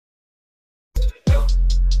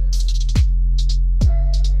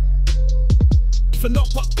for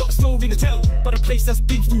not what got a story to tell, but a place that's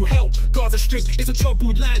been through hell. Gaza Strip is a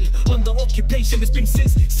troubled land, under occupation. It's been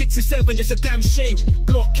since 67, it's a damn shame.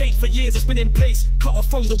 Blockade for years, it's been in place. Cut off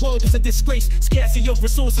from the world, it's a disgrace. Scarcity of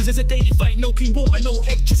resources is a daily fight. No clean water, no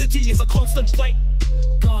electricity, is a constant fight.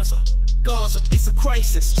 Gaza, Gaza, it's a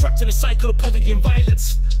crisis, trapped in a cycle of poverty and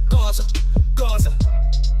violence. Gaza, Gaza,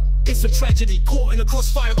 it's a tragedy, caught in the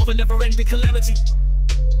crossfire of a never-ending calamity.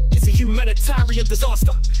 It's a humanitarian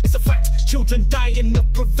disaster, it's a fact. Children dying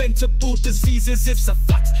of preventable diseases, it's a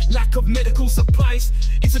fact. Lack of medical supplies,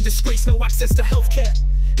 it's a disgrace. No access to healthcare,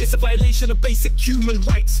 it's a violation of basic human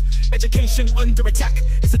rights. Education under attack,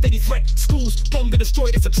 it's a daily threat. Schools bombed and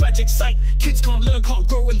destroyed, it's a tragic sight. Kids can't learn, can't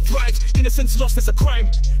grow and thrive. Innocence lost, it's a crime.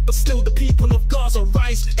 But still the people of Gaza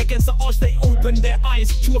rise against the odds. They open their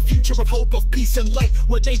eyes to a future of hope, of peace and light,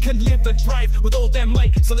 where they can live and thrive with all their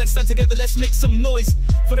might. So let's stand together, let's make some noise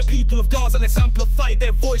for the people of Gaza. Let's amplify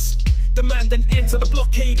their voice. Demand an end to the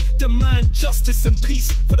blockade, demand justice and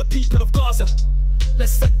peace for the people of Gaza.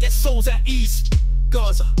 Let's set their souls at ease.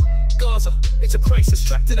 Gaza, Gaza, it's a crisis,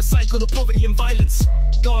 trapped in a cycle of poverty and violence.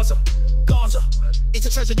 Gaza, Gaza, it's a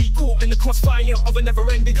tragedy, caught in the crossfire of a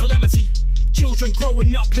never-ending calamity. Children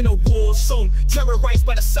growing up in a war zone, terrorized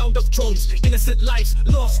by the sound of drones. Innocent lives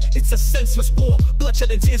lost, it's a senseless war.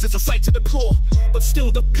 Bloodshed and tears is a sight to deplore. But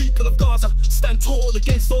still the people of Gaza stand tall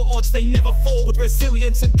against all odds. They never fall. With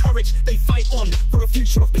resilience and courage, they fight on for a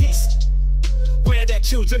future of peace, where their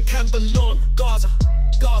children can belong. Gaza,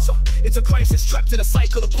 Gaza, it's a crisis, trapped in a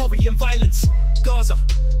cycle of poverty and violence. Gaza,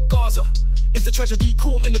 Gaza, it's a tragedy,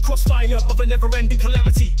 caught in the crossfire of a never-ending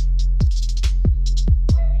calamity.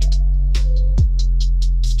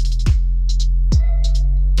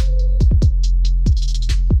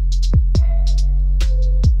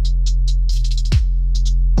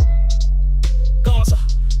 Gaza,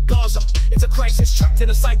 Gaza, it's a crisis, trapped in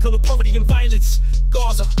a cycle of poverty and violence.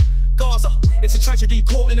 Gaza, Gaza, it's a tragedy,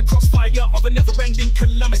 caught in the crossfire of a never-ending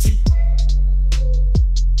calamity.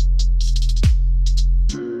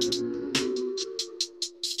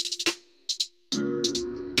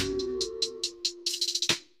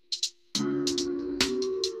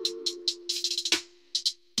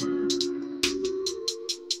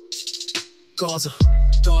 Gaza,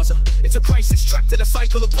 Gaza, it's a crisis, trapped in a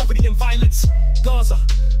cycle of poverty and violence. Gaza,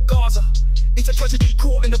 Gaza, it's a tragedy,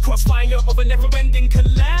 caught in the crossfire of a never-ending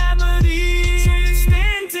calamity. So let's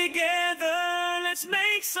stand together, let's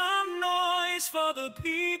make some noise for the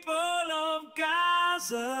people of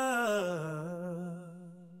Gaza.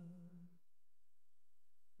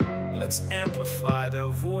 Let's amplify their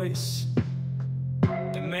voice,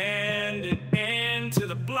 demand an end to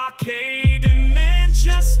the blockade, demand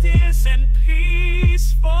justice and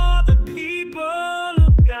peace for the people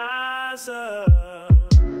of Gaza.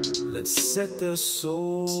 Let's set their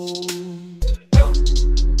soul